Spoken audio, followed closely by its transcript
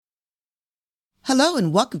Hello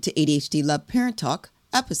and welcome to ADHD Love Parent Talk,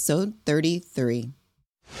 episode 33.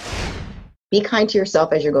 Be kind to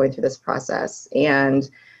yourself as you're going through this process, and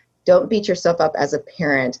don't beat yourself up as a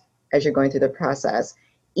parent as you're going through the process.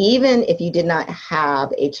 Even if you did not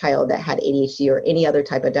have a child that had ADHD or any other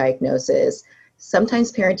type of diagnosis,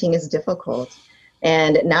 sometimes parenting is difficult.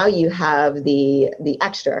 And now you have the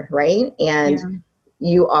extra, right? And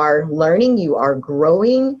you are learning, you are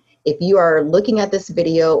growing. If you are looking at this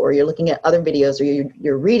video or you're looking at other videos or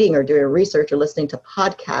you're reading or doing research or listening to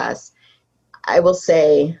podcasts, I will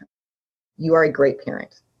say you are a great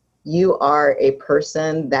parent. You are a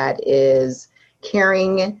person that is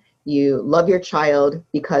caring. You love your child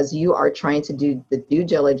because you are trying to do the due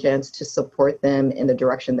diligence to support them in the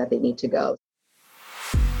direction that they need to go.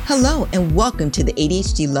 Hello and welcome to the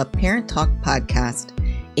ADHD Love Parent Talk podcast.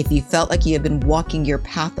 If you felt like you have been walking your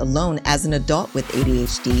path alone as an adult with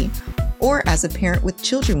ADHD or as a parent with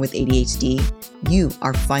children with ADHD, you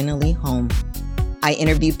are finally home. I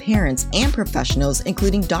interview parents and professionals,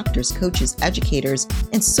 including doctors, coaches, educators,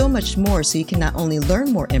 and so much more so you can not only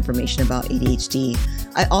learn more information about ADHD,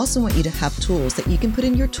 I also want you to have tools that you can put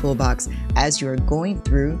in your toolbox as you are going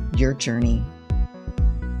through your journey.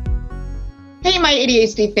 Hey, my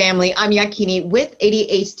ADHD family, I'm Yakini with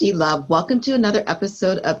ADHD Love. Welcome to another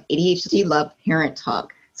episode of ADHD Love Parent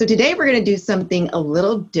Talk. So today we're going to do something a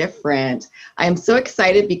little different. I am so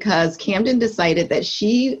excited because Camden decided that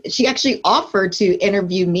she actually offered to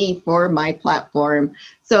interview me for my platform.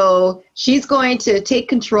 So she's going to take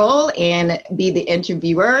control and be the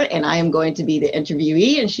interviewer, and I am going to be the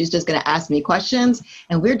interviewee, and she's just going to ask me questions,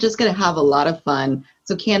 and we're just going to have a lot of fun.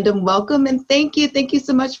 So Camden, welcome, and thank you. Thank you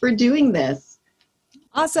so much for doing this.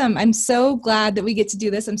 Awesome. I'm so glad that we get to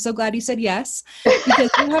do this. I'm so glad you said yes, because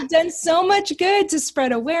you have done so much good to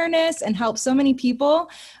spread awareness and help so many people,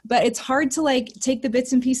 but it's hard to take the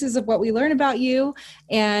bits and pieces of what we learn about you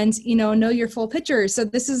and, know your full picture. So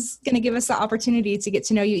this is going to give us the opportunity to get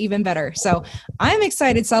to know you even better. So I'm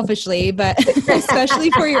excited selfishly, but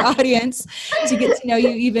especially for your audience to get to know you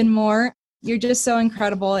even more. You're just so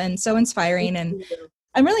incredible and so inspiring. And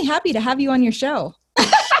I'm really happy to have you on your show.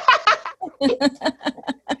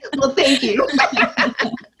 Well, thank you.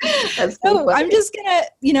 So I'm just going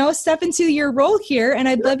to, step into your role here, and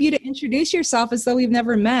I'd love you to introduce yourself as though we've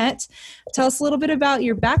never met. Tell us a little bit about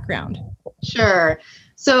your background. Sure.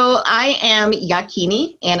 So I am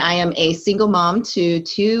Yakini, and I am a single mom to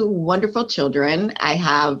two wonderful children. I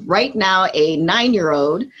have right now a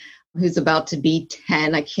 9-year-old who's about to be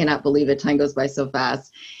 10. I cannot believe it. Time goes by so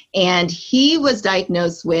fast. And he was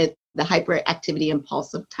diagnosed with the hyperactivity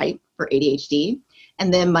impulsive type for ADHD.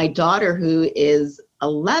 And then my daughter, who is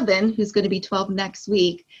 11, who's going to be 12 next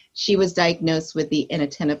week, she was diagnosed with the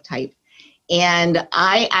inattentive type. And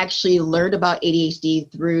I actually learned about ADHD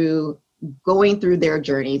through going through their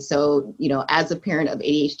journey. So, as a parent of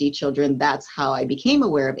ADHD children, that's how I became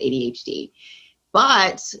aware of ADHD.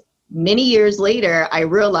 But many years later, I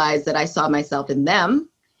realized that I saw myself in them.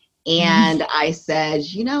 And I said,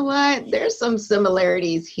 you know what, there's some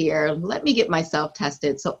similarities here. Let me get myself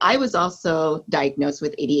tested. So I was also diagnosed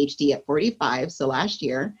with ADHD at 45, so last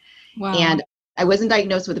year. Wow. And I wasn't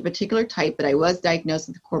diagnosed with a particular type, but I was diagnosed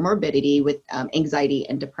with comorbidity with anxiety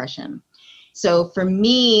and depression. So for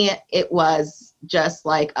me, it was just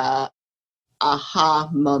like a aha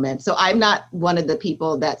moment. So I'm not one of the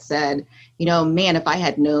people that said, man, if I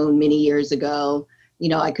had known many years ago,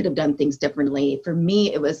 I could have done things differently. For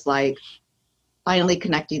me, it was like finally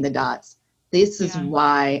connecting the dots. This is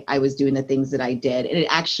why I was doing the things that I did. And it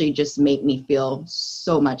actually just made me feel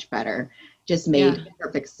so much better. Just made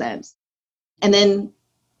perfect sense. And then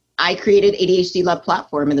I created ADHD Love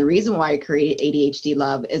platform. And the reason why I created ADHD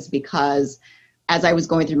Love is because as I was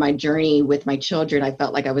going through my journey with my children, I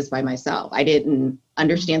felt like I was by myself. I didn't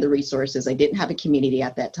understand the resources. I didn't have a community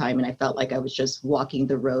at that time. And I felt like I was just walking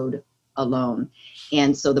the road alone.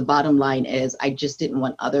 And so the bottom line is I just didn't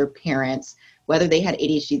want other parents, whether they had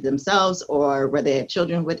ADHD themselves or whether they had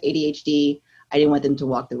children with ADHD, I didn't want them to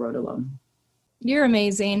walk the road alone. You're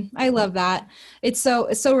amazing. I love that. It's so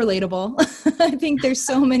relatable. I think there's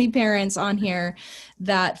so many parents on here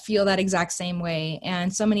that feel that exact same way.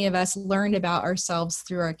 And so many of us learned about ourselves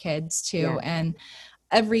through our kids too. Yeah. And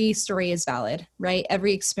every story is valid, right?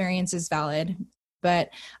 Every experience is valid.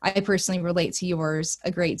 But I personally relate to yours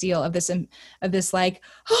a great deal of this like,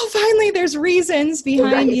 oh, finally there's reasons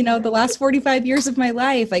behind, the last 45 years of my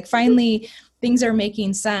life. Like finally things are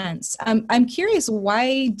making sense. I'm curious,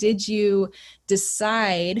 why did you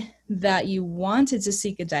decide that you wanted to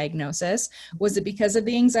seek a diagnosis? Was it because of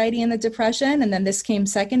the anxiety and the depression, and then this came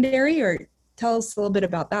secondary, or tell us a little bit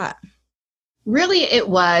about that? Really, it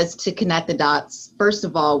was to connect the dots, first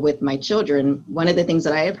of all, with my children. One of the things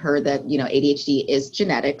that I have heard that, ADHD is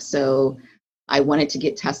genetic. So I wanted to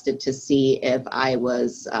get tested to see if I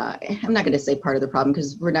was, I'm not going to say part of the problem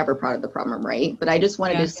because we're never part of the problem, right? But I just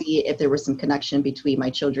wanted to see if there was some connection between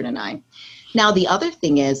my children and I. Now, the other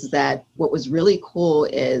thing is that what was really cool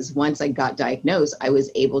is once I got diagnosed, I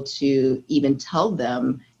was able to even tell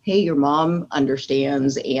them, hey, your mom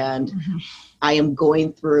understands, and I am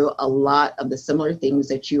going through a lot of the similar things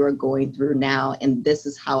that you are going through now, and this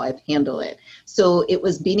is how I've handled it. So it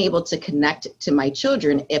was being able to connect to my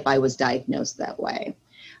children if I was diagnosed that way.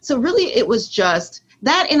 So really, it was just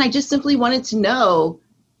that, and I just simply wanted to know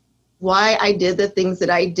why I did the things that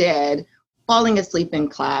I did, falling asleep in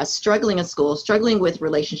class, struggling at school, struggling with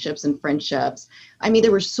relationships and friendships. I mean,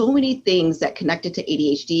 there were so many things that connected to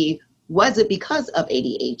ADHD. Was it because of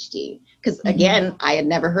ADHD? Because again, I had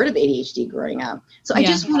never heard of ADHD growing up. So I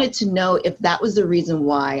just wanted to know if that was the reason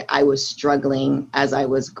why I was struggling as I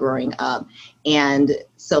was growing up. And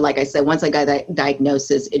so, like I said, once I got that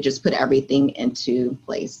diagnosis, it just put everything into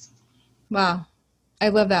place. Wow. I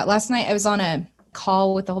love that. Last night I was on a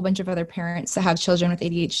call with a whole bunch of other parents that have children with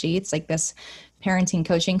ADHD. It's like this parenting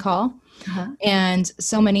coaching call. And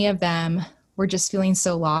so many of them were just feeling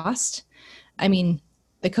so lost. I mean,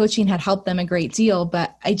 the coaching had helped them a great deal,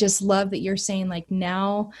 but I just love that you're saying like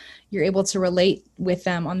now you're able to relate with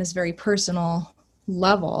them on this very personal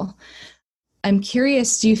level. I'm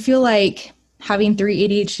curious, do you feel like having 3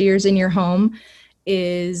 ADHDers in your home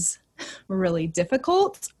is really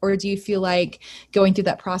difficult, or do you feel like going through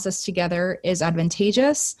that process together is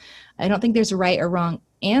advantageous? I don't think there's a right or wrong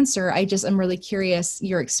answer. I'm really curious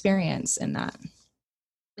your experience in that.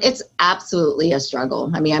 It's absolutely a struggle.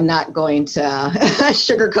 I mean, I'm not going to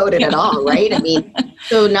sugarcoat it at all, right? I mean,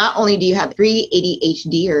 so not only do you have 3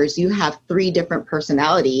 ADHDers, you have 3 different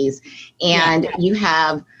personalities, and you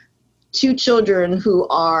have 2 children who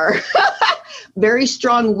are very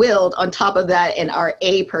strong-willed on top of that and are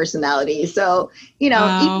A personality. So,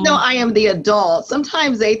 even though I am the adult,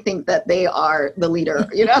 sometimes they think that they are the leader,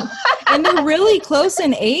 And they're really close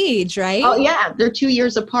in age, right? Oh, yeah. They're 2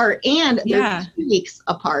 years apart, and they're 2 weeks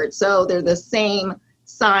apart. So they're the same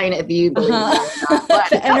sign, if you believe that or not. But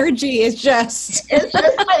the energy is just... it's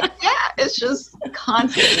just like, it's just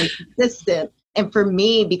constant and consistent. And for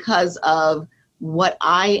me, because of what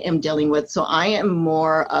I am dealing with, so I am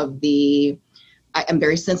more of I am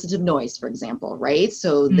very sensitive to noise, for example, right?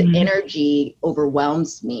 So the energy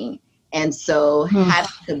overwhelms me. And so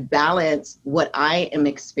having to balance what I am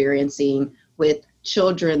experiencing with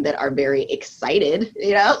children that are very excited,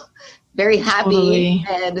 very happy,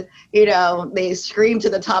 and, they scream to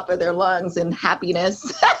the top of their lungs in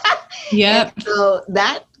happiness. Yep. And so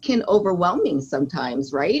that can overwhelm me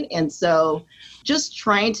sometimes, right? And so just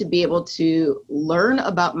trying to be able to learn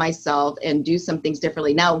about myself and do some things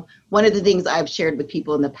differently. Now, one of the things I've shared with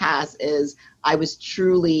people in the past is I was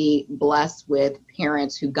truly blessed with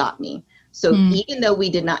parents who got me. So even though we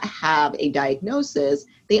did not have a diagnosis,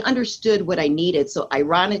 they understood what I needed. So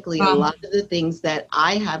ironically, a lot of the things that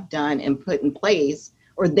I have done and put in place,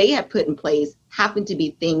 or they have put in place, happen to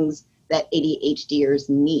be things that ADHDers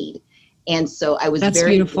need. And so I was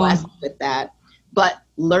very blessed with that. But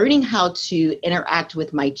learning how to interact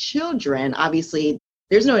with my children, obviously,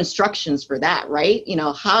 there's no instructions for that, right?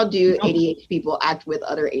 How do ADHD people act with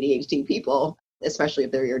other ADHD people, especially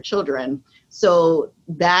if they're your children? So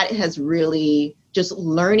that has really just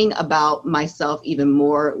learning about myself even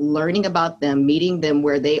more, learning about them, meeting them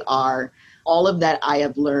where they are, all of that I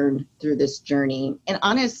have learned through this journey. And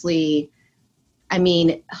honestly, I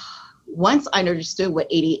mean, once I understood what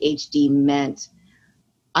ADHD meant,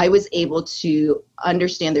 I was able to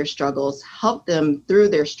understand their struggles, help them through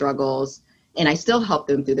their struggles, and I still help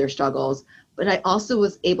them through their struggles, but I also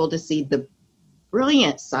was able to see the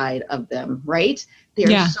brilliant side of them, right?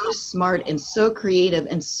 They're so smart and so creative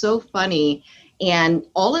and so funny, and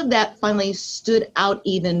all of that finally stood out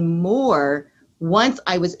even more once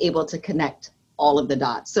I was able to connect all of the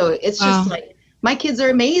dots. So it's just like, my kids are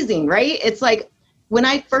amazing, right? It's like, when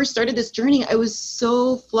I first started this journey, I was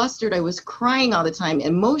so flustered. I was crying all the time,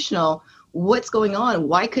 emotional. What's going on?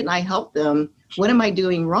 Why couldn't I help them? What am I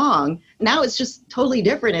doing wrong? Now it's just totally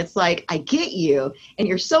different. It's like, I get you, and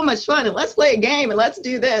you're so much fun, and let's play a game, and let's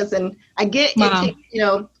do this. And I get it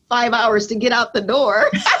takes, 5 hours to get out the door.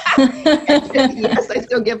 Yes, I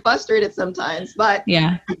still get frustrated sometimes, but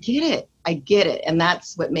I get it. And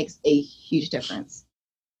that's what makes a huge difference.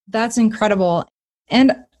 That's incredible.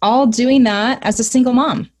 And all doing that as a single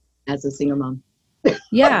mom. As a single mom.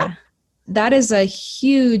 Yeah. That is a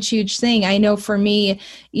huge, huge thing. I know for me,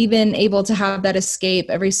 even able to have that escape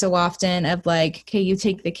every so often of like, okay, you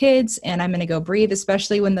take the kids and I'm going to go breathe,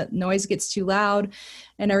 especially when the noise gets too loud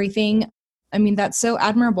and everything. I mean, that's so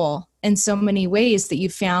admirable in so many ways that you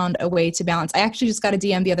found a way to balance. I actually just got a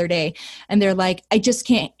DM the other day and they're like, I just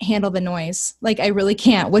can't handle the noise. Like, I really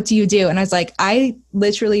can't. What do you do? And I was like, I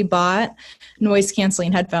literally bought noise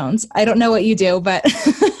canceling headphones. I don't know what you do, but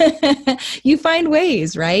you find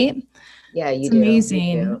ways, right? Yeah, you It's do.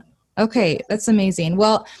 amazing. You do. Okay, that's amazing.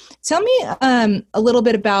 Well, tell me a little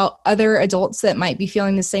bit about other adults that might be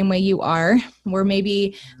feeling the same way you are, where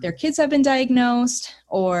maybe their kids have been diagnosed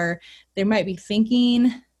or they might be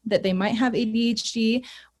thinking that they might have ADHD.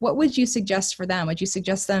 What would you suggest for them? Would you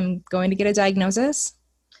suggest them going to get a diagnosis?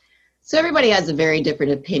 So everybody has a very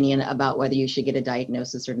different opinion about whether you should get a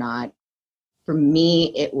diagnosis or not. For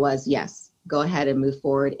me, it was yes, go ahead and move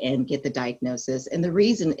forward and get the diagnosis. And the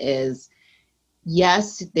reason is,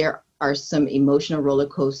 yes, there are some emotional roller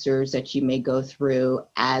coasters that you may go through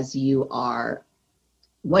as you are,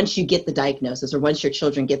 once you get the diagnosis or once your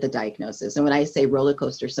children get the diagnosis. And when I say roller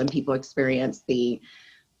coaster, some people experience the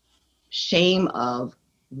shame of,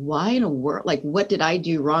 why in a world, like, what did I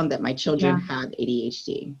do wrong that my children have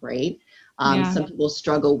ADHD, right? Some people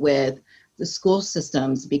struggle with the school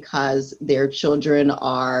systems because their children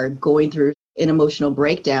are going through an emotional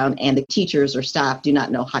breakdown and the teachers or staff do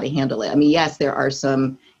not know how to handle it. I mean, yes, there are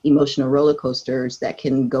some emotional roller coasters that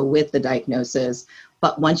can go with the diagnosis,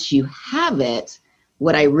 but once you have it,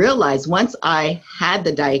 what I realized once I had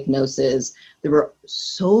the diagnosis, there were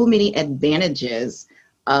so many advantages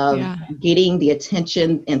of getting the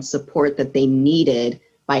attention and support that they needed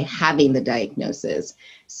by having the diagnosis.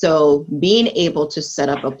 So being able to set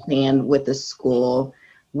up a plan with the school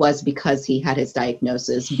was because he had his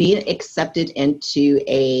diagnosis. Being accepted into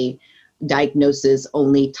a diagnosis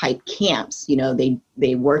only type camps, you know,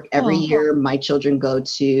 they work every year. My children go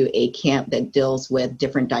to a camp that deals with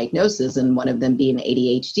different diagnoses, and one of them being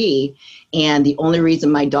ADHD. And the only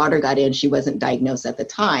reason my daughter got in, she wasn't diagnosed at the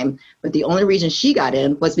time, but the only reason she got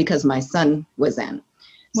in was because my son was in.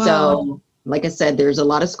 Wow. So like I said, there's a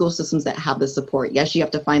lot of school systems that have the support. Yes, you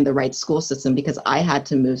have to find the right school system because I had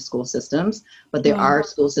to move school systems, but there are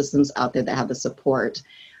school systems out there that have the support.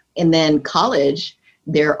 And then college,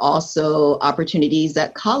 there are also opportunities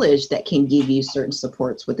at college that can give you certain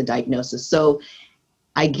supports with the diagnosis. So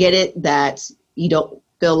I get it that you don't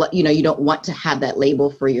feel like, you know, you don't want to have that label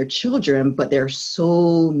for your children, but there are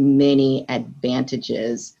so many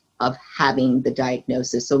advantages of having the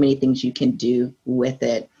diagnosis, so many things you can do with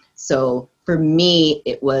it. So for me,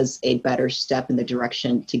 it was a better step in the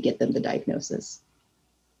direction to get them the diagnosis.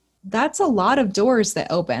 That's a lot of doors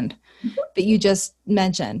that opened that you just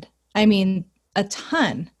mentioned. I mean, a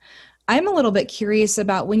ton. I'm a little bit curious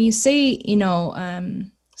about when you say, you know,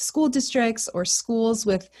 school districts or schools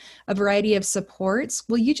with a variety of supports.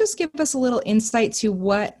 Will you just give us a little insight to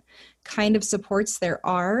what kind of supports there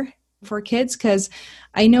are for kids? Because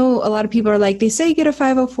I know a lot of people are like, they say get a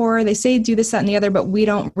 504, they say do this, that, and the other, but we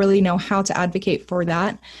don't really know how to advocate for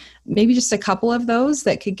that. Maybe just a couple of those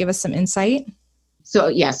that could give us some insight.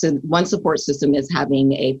 So so one support system is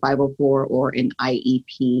having a 504 or an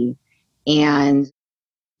IEP. And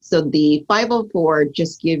so the 504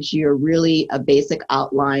 just gives you a basic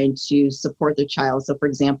outline to support the child. So for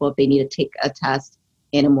example, if they need to take a test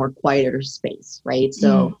in a more quieter space, right?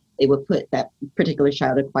 So they would put that particular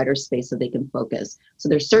child in a quieter space so they can focus. So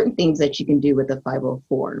there's certain things that you can do with the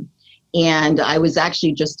 504. And I was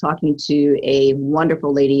actually just talking to a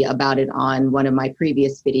wonderful lady about it on one of my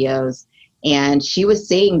previous videos. And she was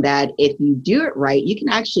saying that if you do it right, you can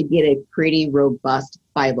actually get a pretty robust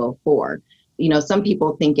 504. You know, some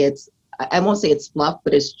people think I won't say it's fluff,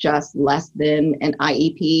 but it's just less than an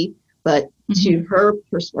IEP. But to her,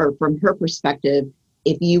 or from her perspective,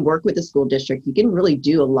 if you work with the school district, you can really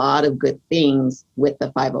do a lot of good things with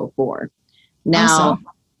the 504. Now,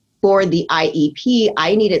 for the IEP,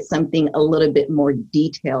 I needed something a little bit more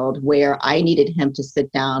detailed where I needed him to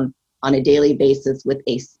sit down on a daily basis with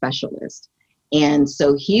a specialist. And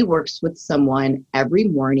so he works with someone every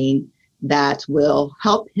morning that will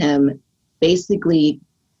help him basically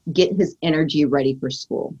get his energy ready for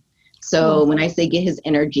school. So when I say get his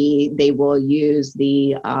energy, they will use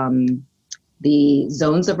the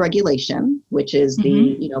zones of regulation, which is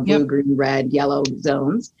the blue, green, red, yellow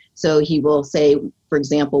zones. So he will say, for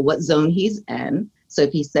example, what zone he's in. So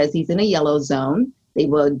if he says he's in a yellow zone, they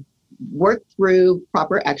will work through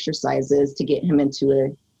proper exercises to get him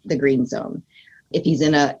into the green zone. If he's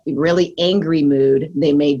in a really angry mood,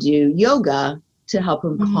 they may do yoga to help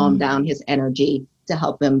him calm down his energy to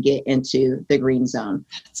help them get into the green zone.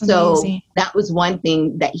 That's amazing. So that was one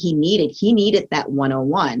thing that he needed. He needed that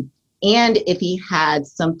 101. And if he had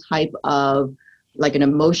some type of like an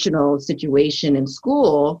emotional situation in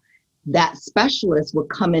school, that specialist would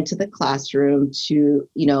come into the classroom to,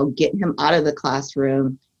 get him out of the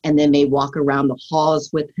classroom, and then may walk around the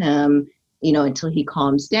halls with him, until he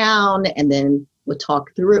calms down, and then would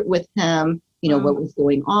talk through it with him, what was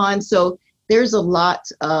going on. So there's a lot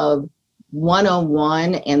of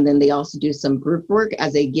one-on-one, and then they also do some group work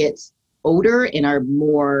as they get older and are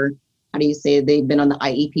more, they've been on the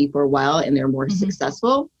IEP for a while and they're more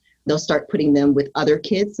successful. They'll start putting them with other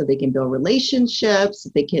kids so they can build relationships.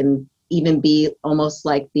 They can even be almost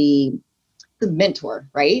like the mentor,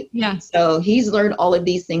 right? Yeah. So he's learned all of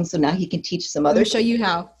these things. So now he can teach some others. Show you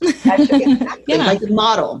how. Exactly. Yeah. Like the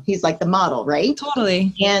model. He's like the model, right?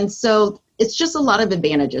 Totally. And so it's just a lot of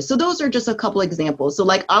advantages. So those are just a couple examples. So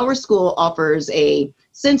like our school offers a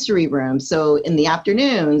sensory room. So in the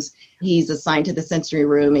afternoons, he's assigned to the sensory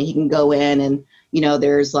room and he can go in and,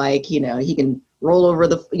 there's like, he can roll over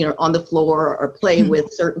on the floor or play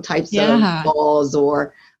with certain types of balls,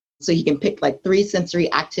 or so he can pick like 3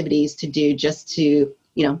 sensory activities to do just to,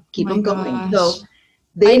 keep him going. So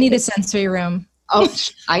I need a sensory room. Oh,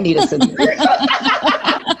 I need a sensory room.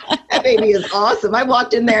 That baby is awesome. I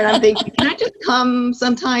walked in there and I'm thinking, can I just come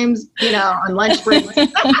sometimes, on lunch break?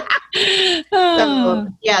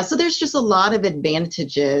 So there's just a lot of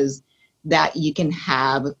advantages that you can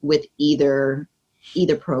have with either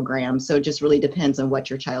program. So it just really depends on what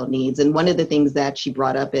your child needs. And one of the things that she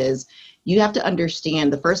brought up is you have to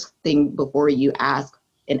understand the first thing before you ask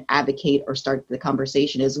and advocate or start the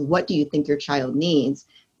conversation is, what do you think your child needs?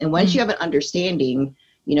 And once you have an understanding,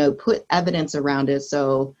 put evidence around it.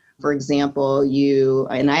 So for example,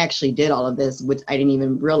 and I actually did all of this, which I didn't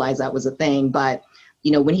even realize that was a thing, but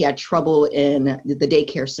when he had trouble in the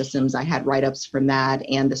daycare systems, I had write-ups from that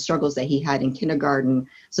and the struggles that he had in kindergarten.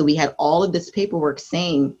 So we had all of this paperwork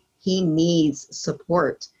saying he needs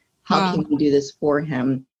support. How can we do this for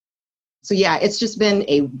him? So yeah, it's just been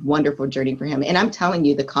a wonderful journey for him. And I'm telling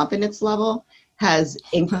you, the confidence level has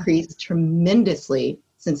increased tremendously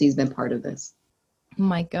since he's been part of this. Oh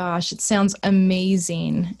my gosh, it sounds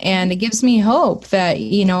amazing. And it gives me hope that,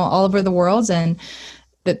 all over the world and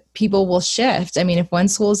that people will shift. I mean, if one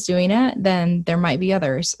school is doing it, then there might be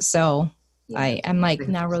others. So I'm like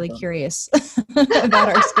now really curious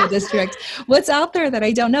about our school district. What's out there that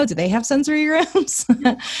I don't know? Do they have sensory rooms?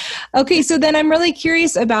 Okay, so then I'm really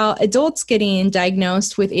curious about adults getting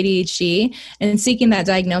diagnosed with ADHD and seeking that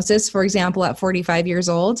diagnosis, for example, at 45 years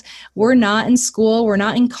old. We're not in school. We're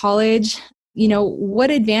not in college.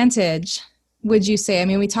 What advantage would you say? I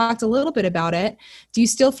mean, we talked a little bit about it. Do you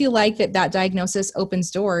still feel like that diagnosis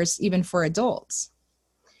opens doors even for adults?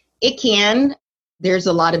 It can. There's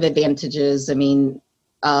a lot of advantages,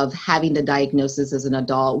 of having the diagnosis as an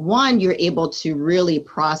adult. One, you're able to really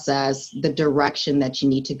process the direction that you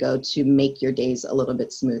need to go to make your days a little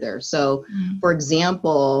bit smoother. So, for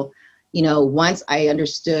example, once I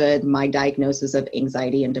understood my diagnosis of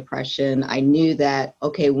anxiety and depression, I knew that,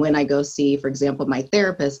 okay, when I go see, for example, my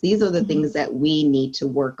therapist, these are the things that we need to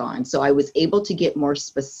work on. So I was able to get more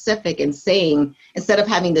specific and saying, instead of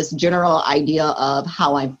having this general idea of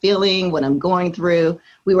how I'm feeling, what I'm going through,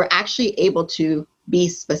 we were actually able to be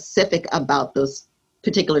specific about those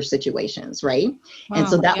particular situations, right? Wow, and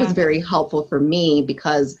so that was very helpful for me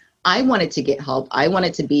because I wanted to get help. I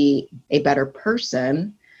wanted to be a better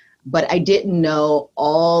person. But I didn't know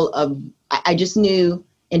I just knew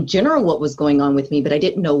in general what was going on with me, but I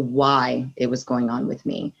didn't know why it was going on with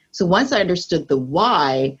me. So once I understood the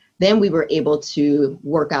why, then we were able to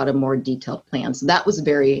work out a more detailed plan. So that was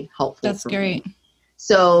very helpful. That's great. Me.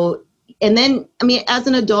 So, and then, as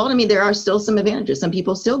an adult, there are still some advantages. Some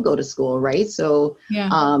people still go to school, right? So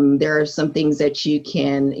there are some things that you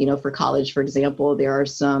can, for college, for example, there are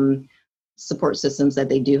some support systems that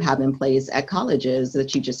they do have in place at colleges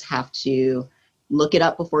that you just have to look it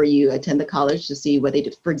up before you attend the college to see what they do.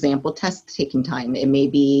 For example, test taking time. It may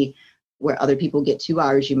be where other people get 2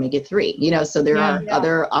 hours, you may get 3, so there are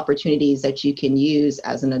other opportunities that you can use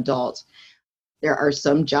as an adult. There are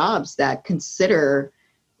some jobs that consider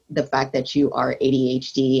the fact that you are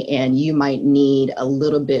ADHD and you might need a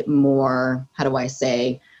little bit more,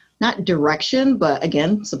 not direction, but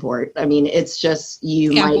again, support. It's just,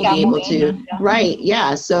 you might be able to, right.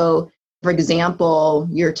 Yeah. So for example,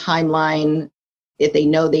 your timeline, if they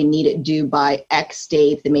know they need it due by X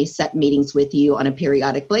date, they may set meetings with you on a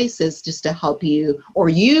periodic basis just to help you, or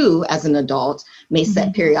you as an adult may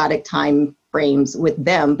set periodic time frames with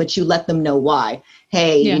them, but you let them know why.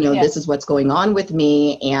 Hey, this is what's going on with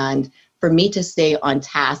me. And for me to stay on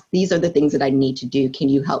task, these are the things that I need to do. Can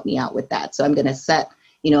you help me out with that? So I'm going to set,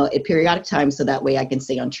 a periodic time so that way I can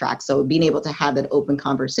stay on track. So being able to have that open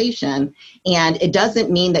conversation, and it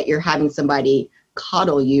doesn't mean that you're having somebody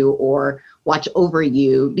coddle you or watch over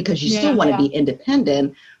you, because you still want to be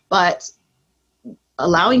independent, but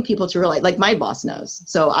allowing people to realize, like my boss knows.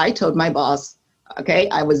 So I told my boss, okay,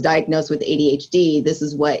 I was diagnosed with ADHD. This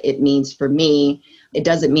is what it means for me. It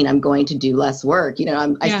doesn't mean I'm going to do less work.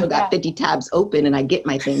 I still got 50 tabs open and I get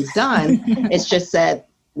my things done. It's just that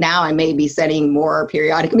now I may be setting more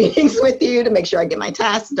periodic meetings with you to make sure I get my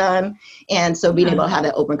tasks done. And so being able to have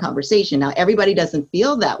that open conversation. Now, everybody doesn't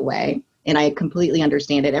feel that way. And I completely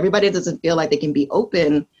understand it. Everybody doesn't feel like they can be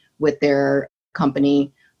open with their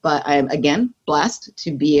company. But I'm, again, blessed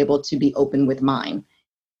to be able to be open with mine.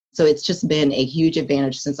 So it's just been a huge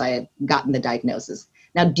advantage since I had gotten the diagnosis.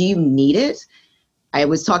 Now, do you need it? I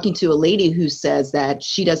was talking to a lady who says that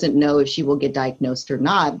she doesn't know if she will get diagnosed or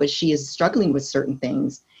not, but she is struggling with certain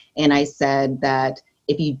things. And I said that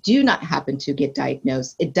if you do not happen to get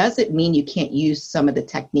diagnosed, it doesn't mean you can't use some of the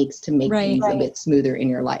techniques to make things a bit smoother in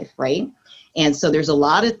your life, right? And so there's a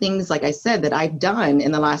lot of things, like I said, that I've done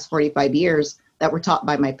in the last 45 years that were taught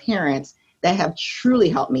by my parents that have truly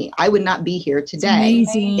helped me. I would not be here today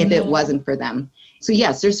if it wasn't for them. So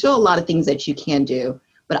yes, there's still a lot of things that you can do,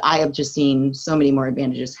 but I have just seen so many more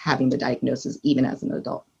advantages having the diagnosis, even as an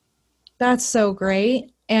adult. That's so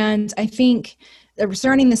great. And I think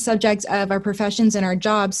surrounding the subject of our professions and our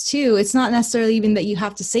jobs too, it's not necessarily even that you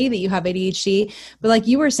have to say that you have ADHD, but like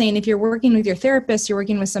you were saying, if you're working with your therapist, you're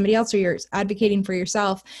working with somebody else, or you're advocating for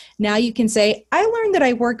yourself, now you can say, I learned that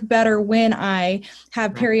I work better when I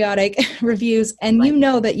have periodic reviews, and you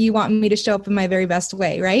know that you want me to show up in my very best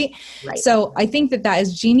way, right? So I think that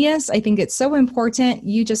is genius. I think it's so important.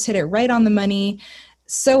 You just hit it right on the money.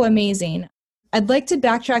 So amazing. I'd like to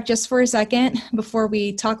backtrack just for a second before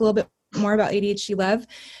we talk a little bit more about ADHD Love.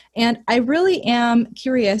 And I really am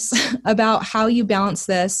curious about how you balance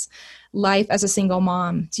this life as a single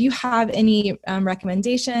mom. Do you have any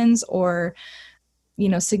recommendations or,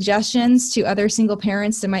 suggestions to other single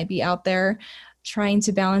parents that might be out there trying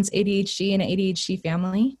to balance ADHD in an ADHD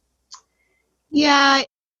family? Yeah,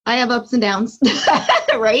 I have ups and downs,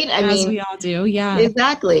 right? As we all do. Yeah,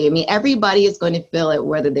 exactly. Everybody is going to feel it,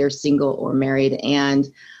 whether they're single or married. And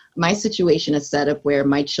my situation is set up where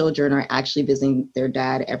my children are actually visiting their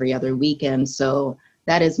dad every other weekend. So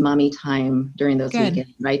that is mommy time during those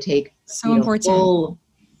weekends. I take important.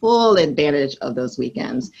 Full advantage of those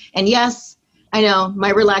weekends. And yes, I know my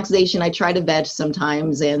relaxation, I try to veg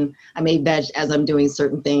sometimes, and I may veg as I'm doing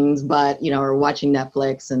certain things, but, or watching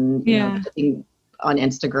Netflix and putting on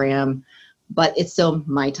Instagram, but it's still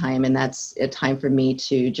my time. And that's a time for me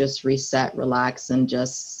to just reset, relax, and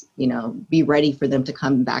just, be ready for them to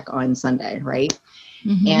come back on Sunday. Right.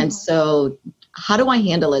 Mm-hmm. And so how do I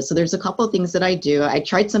handle it? So there's a couple of things that I do. I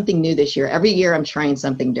tried something new this year. Every year I'm trying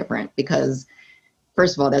something different because,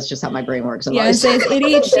 first of all, that's just how my brain works. It's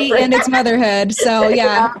ADHD and it's motherhood. So you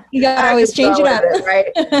got to always change it up.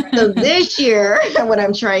 Right. So this year, what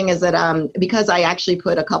I'm trying is that because I actually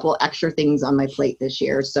put a couple extra things on my plate this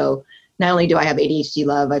year. So not only do I have ADHD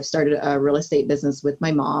Love, I've started a real estate business with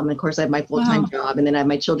my mom. And of course, I have my full-time job, and then I have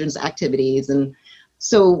my children's activities. And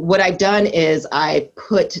so what I've done is I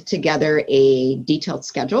put together a detailed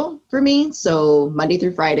schedule for me. So Monday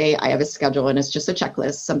through Friday, I have a schedule, and it's just a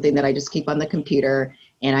checklist, something that I just keep on the computer.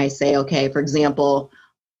 And I say, okay, for example,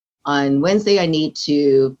 on Wednesday, I need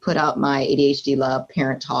to put out my ADHD Love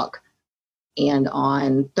parent talk. And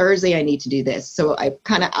on Thursday, I need to do this. So I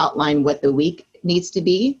kind of outline what the week needs to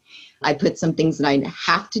be. I put some things that I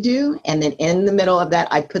have to do. And then in the middle of that,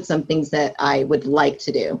 I put some things that I would like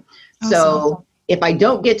to do. Awesome. So if I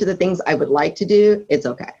don't get to the things I would like to do, it's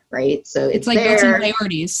okay, right? So it's like there. Built-in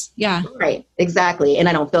priorities. Yeah. Right, exactly. And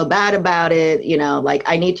I don't feel bad about it. Like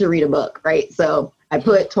I need to read a book, right? So I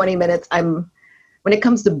put 20 minutes. When it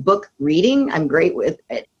comes to book reading, I'm great with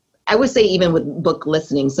it. I would say even with book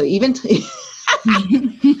listening. So even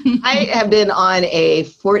I have been on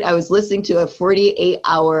I was listening to a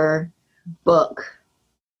 48-hour book,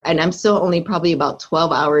 and I'm still only probably about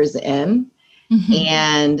 12 hours in. Mm-hmm.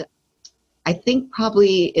 And I think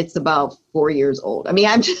probably it's about 4 years old. I'm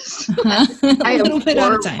just, I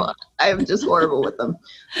am just horrible with them.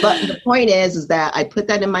 But the point is that I put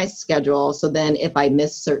that in my schedule. So then if I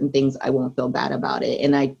miss certain things, I won't feel bad about it.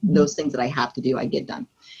 And those things that I have to do, I get done.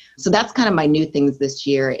 So that's kind of my new things this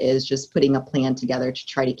year, is just putting a plan together to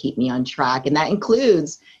try to keep me on track. And that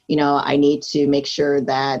includes, I need to make sure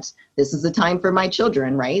that this is the time for my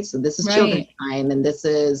children, right? So this is children's time, and this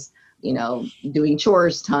is doing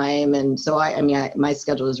chores time. And so my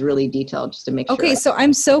schedule is really detailed just to make sure. Okay. So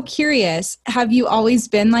I'm so curious. Have you always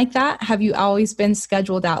been like that? Have you always been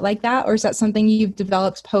scheduled out like that? Or is that something you've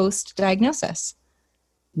developed post-diagnosis?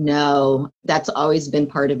 No, that's always been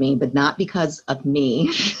part of me, but not because of me.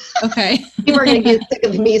 Okay. People are going to get sick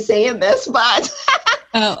of me saying this, but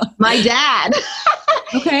my dad,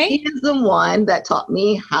 okay, he is the one that taught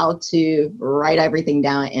me how to write everything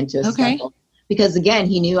down into a schedule. Because again,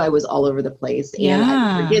 he knew I was all over the place and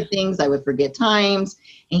I would forget things, I would forget times.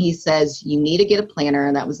 And he says, you need to get a planner.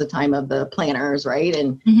 And that was the time of the planners, right?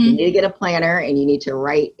 And you need to get a planner and you need to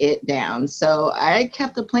write it down. So I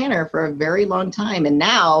kept a planner for a very long time. And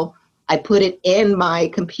now I put it in my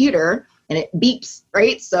computer and it beeps,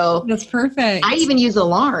 right? So that's perfect. I even use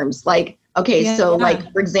alarms. Like, okay, so like,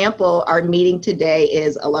 for example, our meeting today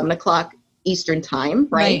is 11 o'clock Eastern time,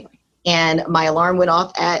 right? And my alarm went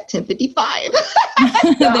off at 10:55.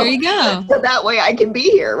 So, there you go. So that way I can be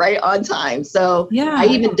here right on time. So I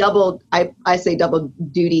even I say double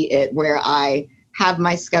duty it, where I have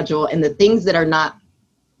my schedule and the things that are not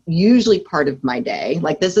usually part of my day.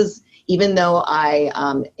 Like this is, even though I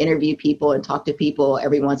interview people and talk to people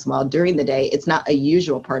every once in a while during the day, it's not a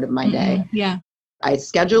usual part of my day. Yeah. I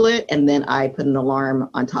schedule it and then I put an alarm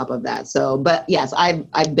on top of that. So, but yes,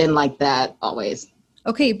 I've been like that always.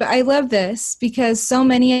 Okay, but I love this because so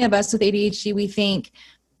many of us with ADHD, we think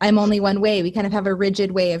I'm only one way. We kind of have a rigid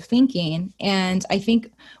way of thinking. And I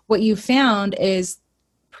think what you found is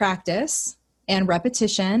practice and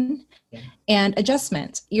repetition and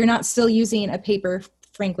adjustment. You're not still using a paper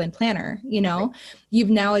Franklin planner, you've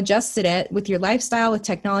now adjusted it with your lifestyle, with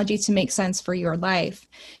technology to make sense for your life.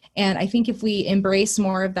 And I think if we embrace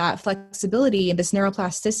more of that flexibility and this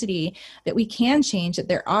neuroplasticity, that we can change, that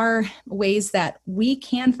there are ways that we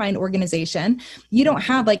can find organization. You don't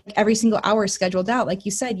have like every single hour scheduled out. Like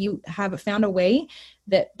you said, you have found a way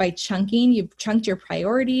that by chunking, you've chunked your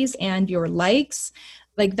priorities and your likes.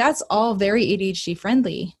 Like that's all very ADHD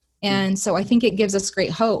friendly. And so I think it gives us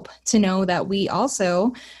great hope to know that we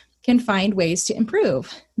also can find ways to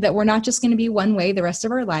improve, that we're not just going to be one way the rest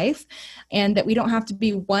of our life, and that we don't have to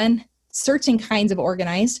be one certain kinds of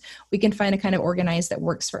organized. We can find a kind of organized that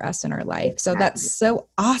works for us in our life. So that's so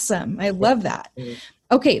awesome. I love that.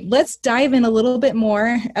 Okay, let's dive in a little bit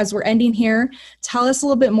more as we're ending here. Tell us a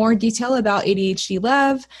little bit more detail about ADHD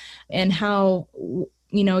Love and how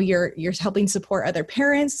you're helping support other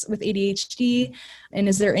parents with ADHD. And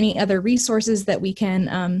is there any other resources that we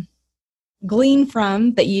can glean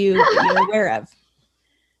from that you're aware of?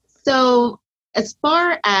 So as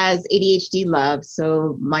far as ADHD Love,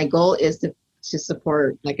 so my goal is to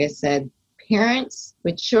support, like I said, parents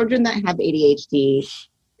with children that have ADHD,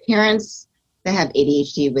 parents that have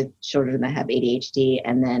ADHD with children that have ADHD,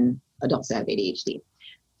 and then adults that have ADHD.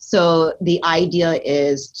 So the idea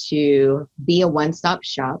is to be a one-stop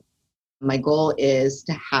shop. My goal is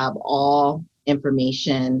to have all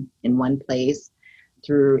information in one place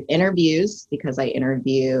through interviews, because I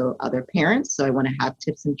interview other parents. So I want to have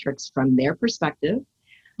tips and tricks from their perspective.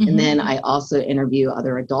 And then I also interview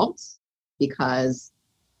other adults because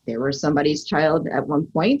they were somebody's child at one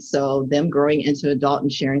point. So them growing into adult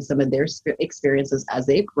and sharing some of their experiences as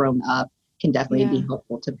they've grown up can definitely be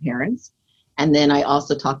helpful to parents. And then I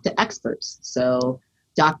also talk to experts. So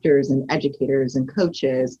doctors and educators and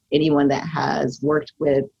coaches, anyone that has worked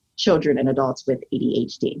with children and adults with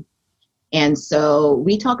ADHD. And so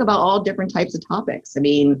we talk about all different types of topics. I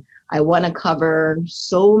mean, I want to cover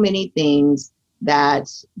so many things that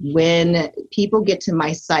when people get to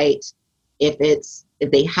my site, if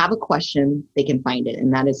they have a question, they can find it.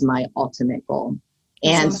 And that is my ultimate goal.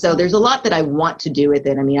 And so there's a lot that I want to do with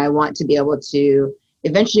it. I mean, I want to be able to,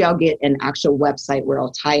 eventually I'll get an actual website where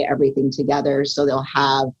I'll tie everything together. So they'll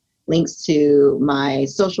have links to my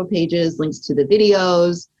social pages, links to the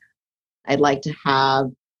videos. I'd like to have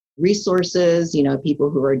resources, people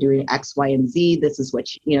who are doing X, Y, and Z. This is what,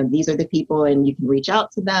 these are the people and you can reach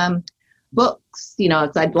out to them. Books,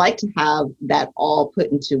 so I'd like to have that all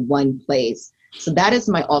put into one place. So that is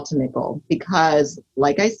my ultimate goal, because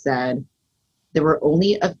like I said, there were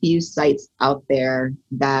only a few sites out there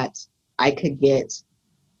that I could get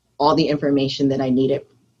all the information that I needed,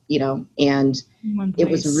 and it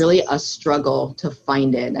was really a struggle to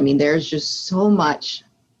find it. I mean, there's just so much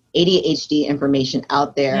ADHD information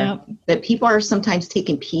out there that people are sometimes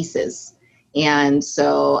taking pieces. And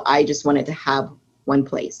so I just wanted to have one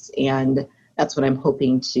place. And that's what I'm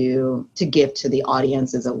hoping to give to the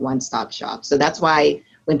audience, as a one-stop shop. So that's why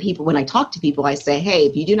when I talk to people, I say, hey,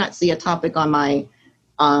 if you do not see a topic on my,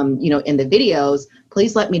 in the videos,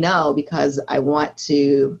 please let me know, because I want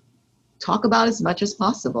to talk about as much as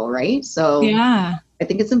possible, right? So yeah. I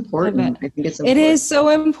think it's important. I think it's important. It is so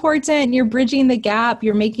important. You're bridging the gap.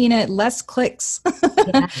 You're making it less clicks.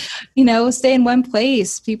 Yeah. Stay in one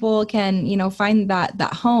place. People can, find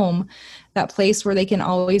that home, that place where they can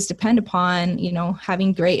always depend upon,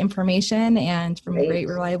 having great information and from great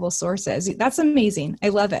reliable sources. That's amazing. I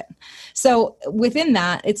love it. So within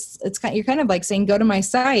that, it's you're kind of like saying, go to my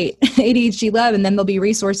site, ADHD Love, and then there'll be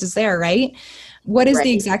resources there, right? What is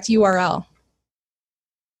the exact URL?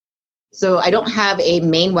 So I don't have a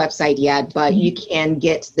main website yet, but you can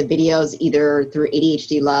get the videos either through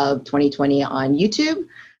ADHD Love 2020 on YouTube.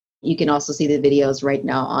 You can also see the videos right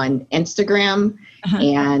now on Instagram,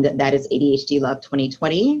 and that is ADHD Love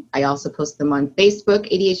 2020. I also post them on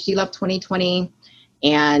Facebook, ADHD Love 2020,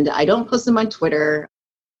 and I don't post them on Twitter.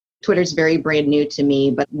 Twitter's very brand new to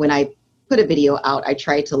me, but when I put a video out, I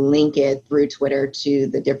try to link it through Twitter to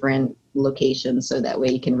the different locations so that way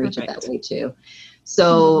you can reach it that way too.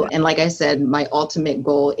 So, and like I said, my ultimate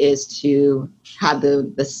goal is to have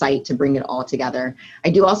the site to bring it all together.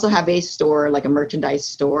 I do also have a store, like a merchandise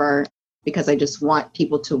store, because I just want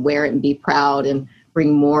people to wear it and be proud and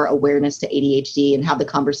bring more awareness to ADHD and have the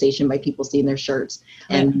conversation by people seeing their shirts.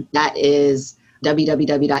 And that is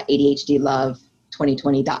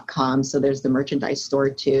www.adhdlove2020.com. So there's the merchandise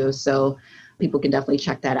store too. So people can definitely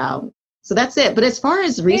check that out. So that's it. But as far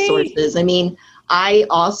as resources, I mean, I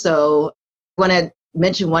also want to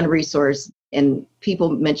mention one resource, and people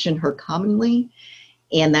mention her commonly,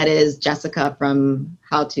 and that is Jessica from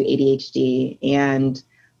How to ADHD. And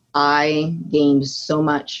I gained so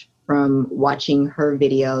much from watching her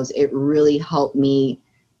videos. It really helped me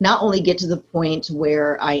not only get to the point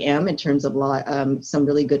where I am in terms of some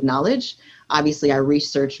really good knowledge. Obviously, I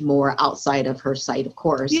researched more outside of her site, of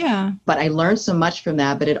course. Yeah. But I learned so much from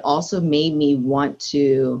that, but it also made me want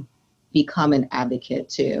to become an advocate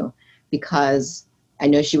too, because I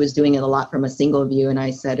know she was doing it a lot from a single view. And I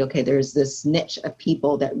said, okay, there's this niche of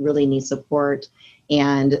people that really need support,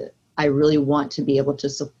 and I really want to be able to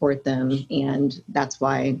support them. And that's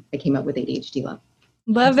why I came up with ADHD Love.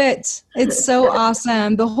 Love it. It's so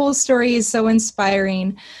awesome. The whole story is so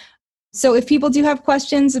inspiring. So if people do have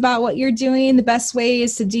questions about what you're doing, the best way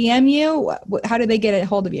is to DM you. How do they get a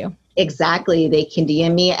hold of you? Exactly. They can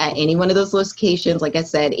DM me at any one of those locations. Like I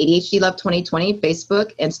said, ADHD Love 2020,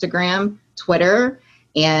 Facebook, Instagram, Twitter,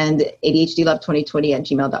 and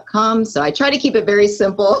ADHDLove2020@gmail.com. So I try to keep it very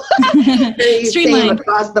simple, very same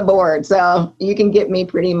across the board. So you can get me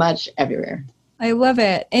pretty much everywhere. I love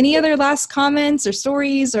it. Any other last comments or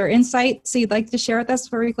stories or insights you'd like to share with us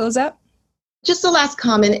before we close up? Just the last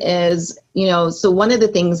comment is, so one of the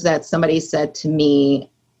things that somebody said to me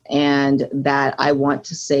and that I want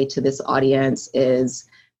to say to this audience is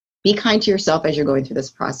be kind to yourself as you're going through this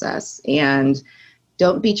process, and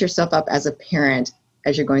don't beat yourself up as a parent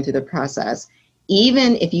as you're going through the process.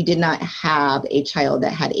 Even if you did not have a child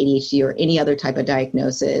that had ADHD or any other type of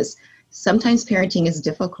diagnosis, sometimes parenting is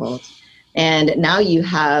difficult. And now you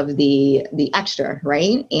have the extra,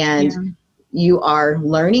 right? And you are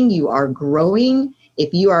learning, you are growing.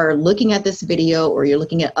 If you are looking at this video, or you're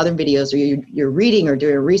looking at other videos, or you're reading or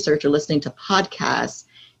doing research or listening to podcasts,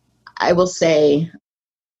 I will say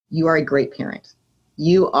you are a great parent.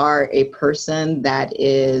 You are a person that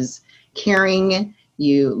is caring.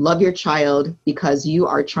 You love your child because you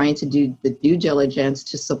are trying to do the due diligence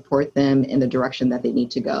to support them in the direction that they need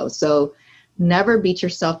to go. So never beat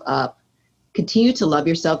yourself up. Continue to love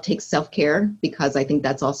yourself. Take self-care, because I think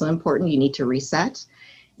that's also important. You need to reset.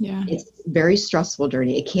 Yeah. It's a very stressful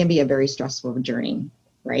journey. It can be a very stressful journey,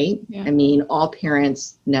 right? Yeah. I mean, all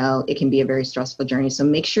parents know it can be a very stressful journey. So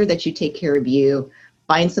make sure that you take care of you.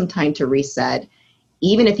 Find some time to reset.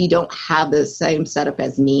 Even if you don't have the same setup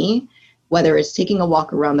as me, whether it's taking a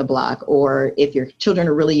walk around the block, or if your children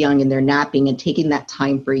are really young and they're napping, and taking that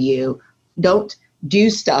time for you, don't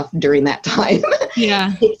do stuff during that time.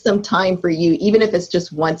 Yeah. Take some time for you, even if it's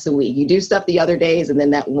just once a week. You do stuff the other days, and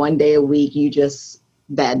then that one day a week, you just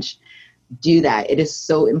veg. Do that. It is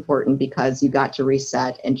so important, because you got to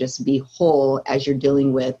reset and just be whole as you're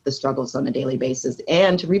dealing with the struggles on a daily basis.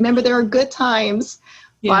 And remember, there are good times.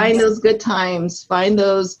 Yes. Find those good times. Find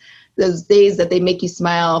those days that they make you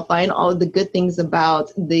smile. Find all of the good things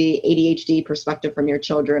about the ADHD perspective from your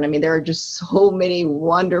children. I mean, there are just so many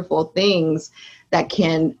wonderful things that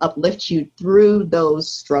can uplift you through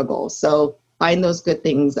those struggles. So find those good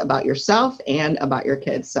things about yourself and about your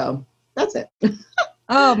kids. So that's it.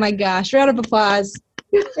 Oh my gosh, round of applause.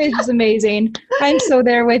 It's just amazing. I'm so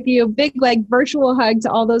there with you. Big virtual hug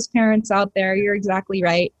to all those parents out there. You're exactly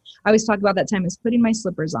right. I always talk about that time as putting my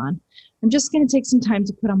slippers on. I'm just going to take some time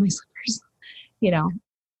to put on my slippers,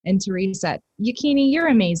 and to reset. Yakini, you're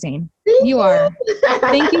amazing. You are.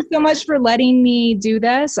 Thank you so much for letting me do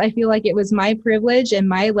this. I feel like it was my privilege and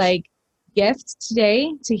my gift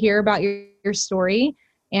today to hear about your story.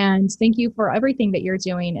 And thank you for everything that you're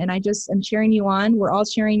doing. And I just am cheering you on. We're all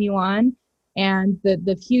cheering you on. And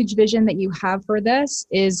the huge vision that you have for this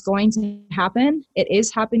is going to happen. It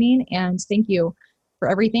is happening. And thank you for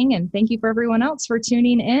everything. And thank you for everyone else for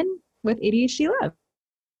tuning in with ADHD Love.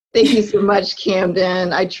 Thank you so much,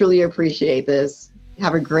 Camden. I truly appreciate this.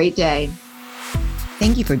 Have a great day.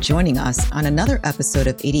 Thank you for joining us on another episode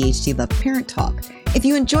of ADHD Love Parent Talk. If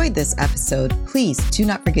you enjoyed this episode, please do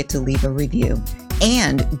not forget to leave a review.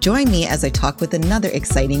 And join me as I talk with another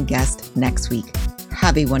exciting guest next week.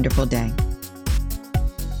 Have a wonderful day.